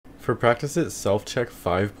For practice it self-check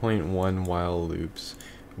 5.1 while loops,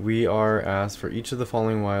 we are asked for each of the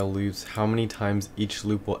following while loops how many times each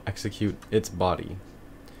loop will execute its body.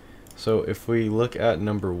 So if we look at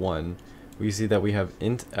number 1, we see that we have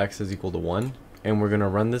int x is equal to 1, and we're going to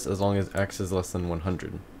run this as long as x is less than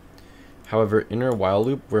 100. However, in our while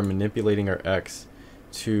loop, we're manipulating our x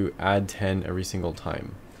to add 10 every single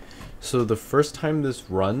time. So the first time this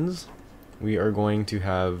runs, we are going to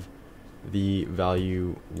have the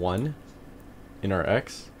value 1 in our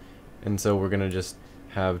x, and so we're going to just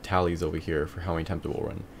have tallies over here for how many times it will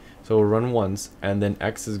run. So we'll run once, and then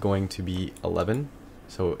x is going to be 11,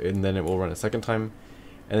 and then it will run a second time,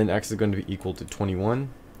 and then x is going to be equal to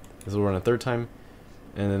 21. This will run a third time,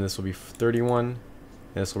 and then this will be 31, and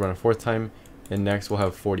this will run a fourth time, and next we'll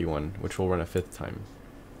have 41, which will run a fifth time.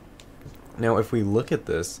 Now if we look at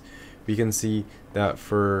this, we can see that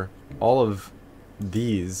for all of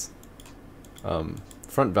these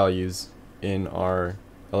front values in our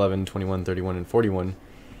 11, 21, 31, and 41,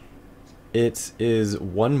 it is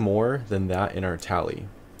one more than that in our tally.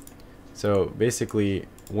 So basically,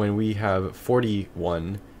 when we have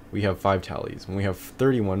 41, we have 5 tallies. When we have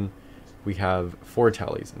 31, we have 4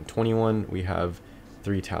 tallies. And 21, we have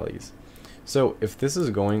 3 tallies. So if this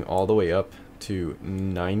is going all the way up to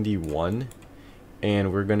 91,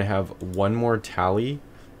 and we're going to have one more tally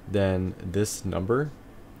than this number,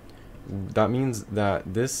 that means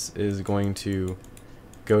that this is going to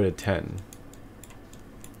go to 10.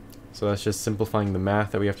 So that's just simplifying the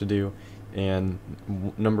math that we have to do, and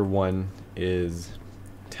number 1 is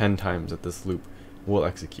 10 times that this loop will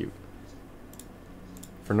execute.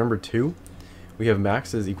 For number 2, we have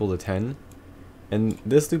max is equal to 10, and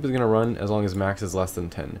this loop is going to run as long as max is less than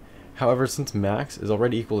 10. However, since max is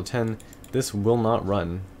already equal to 10, this will not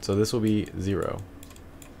run, so this will be 0.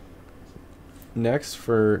 Next,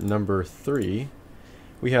 for number 3,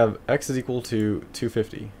 we have x is equal to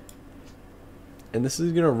 250. And this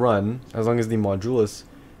is going to run as long as the modulus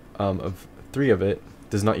of 3 of it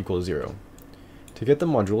does not equal 0. To get the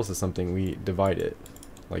modulus of something, we divide it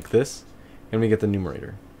like this, and we get the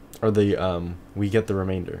numerator, or we get the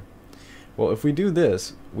remainder. Well, if we do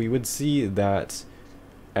this, we would see that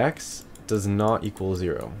x does not equal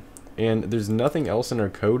 0. And there's nothing else in our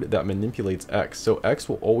code that manipulates x, so x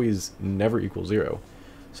will always never equal 0.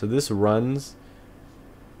 So this runs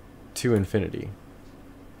to infinity.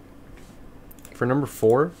 For number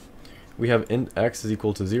 4, we have int x is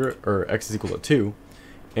equal to 0, or x is equal to 2,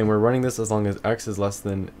 and we're running this as long as x is less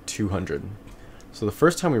than 200. So the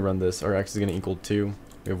first time we run this, our x is going to equal 2.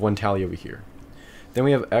 We have one tally over here. Then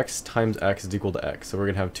we have x times x is equal to x, so we're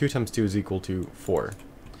going to have 2 times 2 is equal to 4.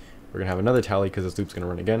 We're going to have another tally because this loop's going to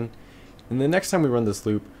run again. And the next time we run this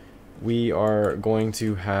loop, we are going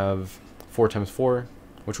to have 4 times 4,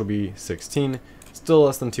 which will be 16, still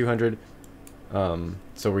less than 200,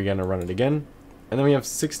 so we're going to run it again. And then we have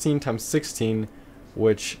 16 times 16,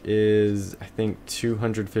 which is, I think,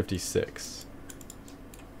 256,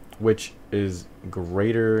 which is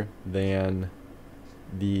greater than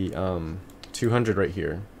the 200 right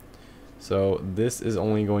here. So this is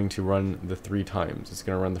only going to run the 3 times. It's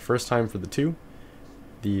going to run the first time for the 2,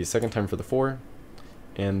 the second time for the 4,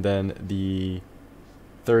 and then the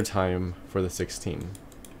third time for the 16.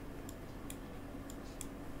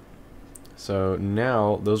 So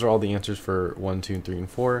now those are all the answers for 1, 2, 3, and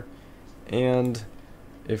 4. And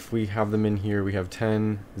if we have them in here, we have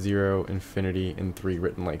 10, 0, infinity, and 3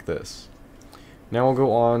 written like this. Now we'll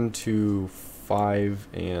go on to 5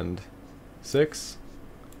 and 6.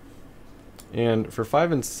 And for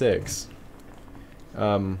 5 and 6,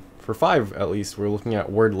 for 5 at least, we're looking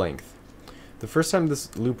at word length. The first time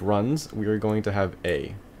this loop runs, we are going to have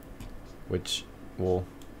a, which we'll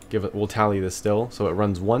tally this still, so it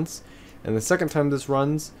runs once. And the second time this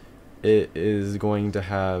runs, it is going to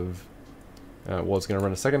have, it's going to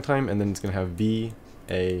run a second time, and then it's going to have b,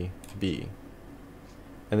 a, b.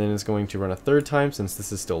 And then it's going to run a third time, since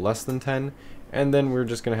this is still less than 10. And then we're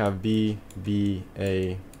just going to have b, b,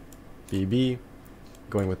 a, b, b,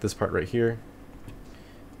 going with this part right here.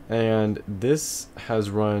 And this has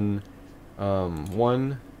run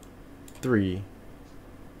 1, 3,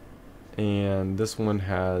 and this one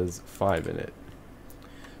has 5 in it.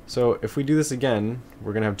 So if we do this again,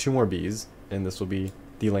 we're going to have 2 more b's, and this will be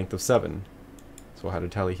the length of 7. So we'll have a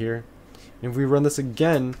tally here. And if we run this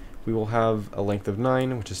again, we will have a length of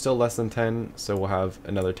 9, which is still less than 10, so we'll have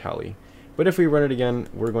another tally. But if we run it again,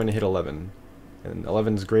 we're going to hit 11. And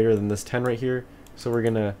 11 is greater than this 10 right here, so we're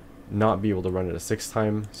going to not be able to run it a 6th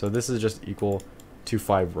time. So this is just equal to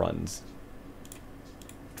 5 runs.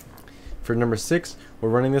 For number 6, we're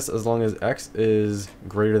running this as long as x is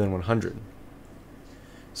greater than 100.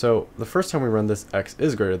 So the first time we run this, x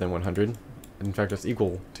is greater than 100. In fact, it's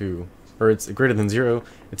equal to, or it's greater than 0,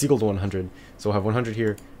 it's equal to 100. So we'll have 100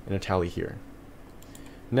 here and a tally here.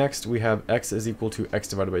 Next, we have x is equal to x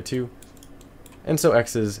divided by 2, and so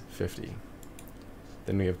x is 50.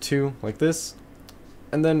 Then we have 2 like this,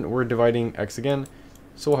 and then we're dividing x again,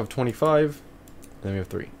 so we'll have 25, and then we have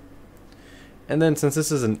 3. And then since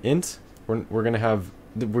this is an int, we're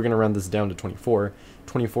gonna round this down to 24.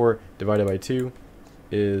 24 divided by 2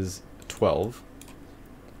 is 12,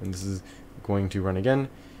 and this is going to run again.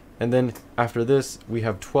 And then after this, we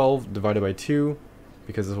have 12 divided by 2,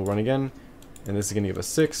 because this will run again, and this is going to give us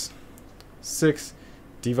 6. 6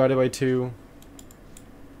 divided by 2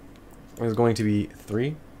 is going to be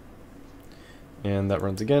 3, and that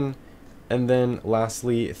runs again. And then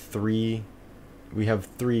lastly, 3, we have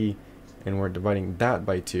 3, and we're dividing that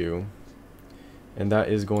by 2, and that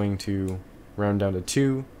is going to round down to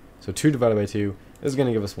 2. So 2 divided by 2 is going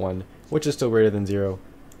to give us 1, which is still greater than 0.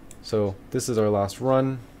 So this is our last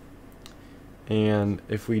run, and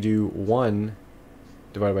if we do 1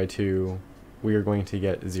 divided by 2, we are going to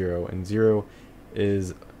get 0, and 0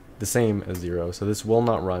 is the same as 0, so this will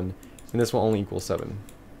not run, and this will only equal 7.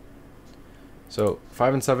 So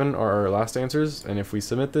 5 and 7 are our last answers, and if we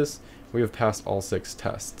submit this, we have passed all 6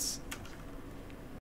 tests.